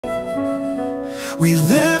We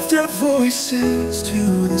lift our voices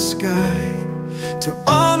to the sky to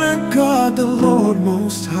honor God the Lord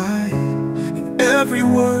Most High. In every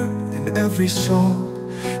word and every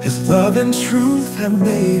song, His love and truth have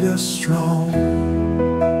made us strong.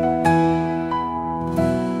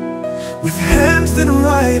 With hands that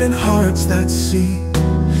write and hearts that see,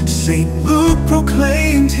 St. Luke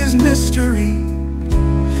proclaimed his mystery.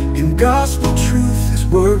 In gospel truth his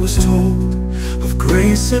word was told, of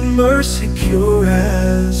grace and mercy pure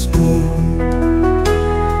as gold.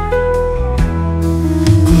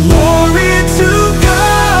 Glory to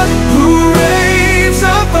God who reigns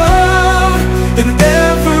above, in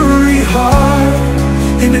every heart,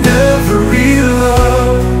 in every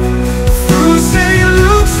love. Through St.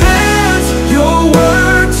 Luke's hands your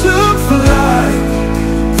word took flight,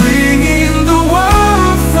 bringing the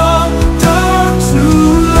world from dark to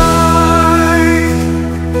light.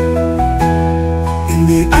 In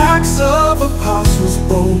the Acts of Apostles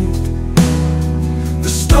bold, the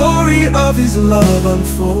story of his love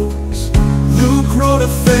unfolds. Luke wrote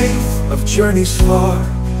of faith, of journeys far,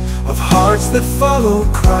 of hearts that follow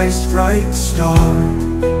Christ's bright star.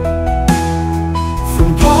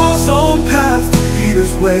 From Paul's own path to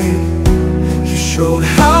Peter's way, he showed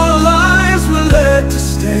how lives were led to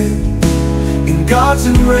stay in God's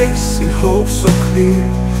embrace, in hope so clear.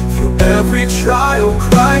 Through every trial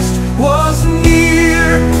Christ was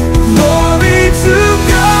near. Glory to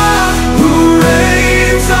God who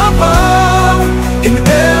reigns above, in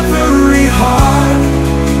every heart,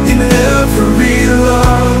 in every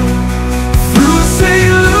love. Through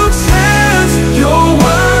St. Luke's hands your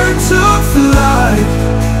word took flight,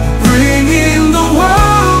 bringing the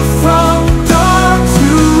world from dark to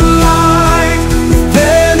light. With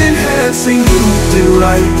pen in hand St. Luke did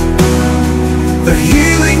write, the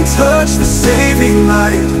healing touch, the saving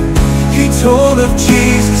light. He told of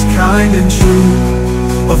Jesus kind and true,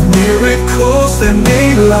 of miracles that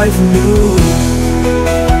made life new.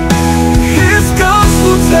 His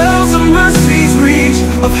gospel tells of mercy's reach,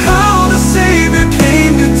 of how the Savior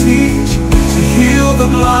came to teach, to heal the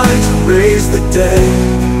blind, to raise the dead,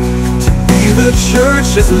 to be the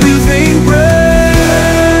church's living bread.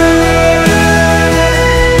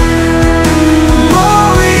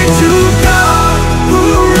 Glory to God who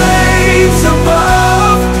reigns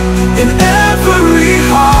above, in every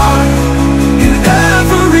heart, in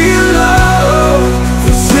every love.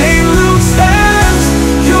 From St. Luke's hands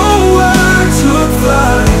your word took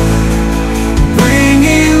flight,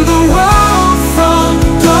 bringing the world from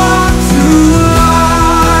dark to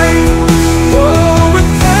light. Oh, with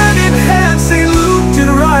pen in hand St. Luke did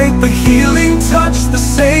write, the healing touch, the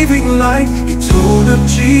saving light. He told of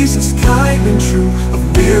Jesus kind and true, of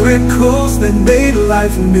miracles that made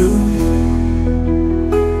life new.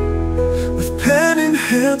 Pen in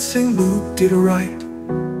hand St. Luke did write,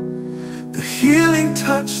 the healing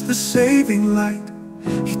touch, the saving light.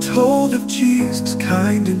 He told of Jesus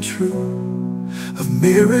kind and true, of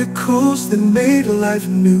miracles that made life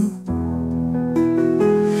new.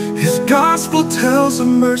 His gospel tells of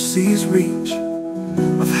mercy's reach,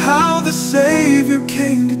 of how the Savior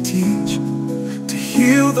came to teach, to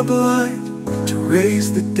heal the blind, to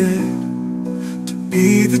raise the dead,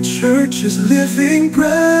 be the church's living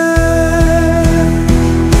bread.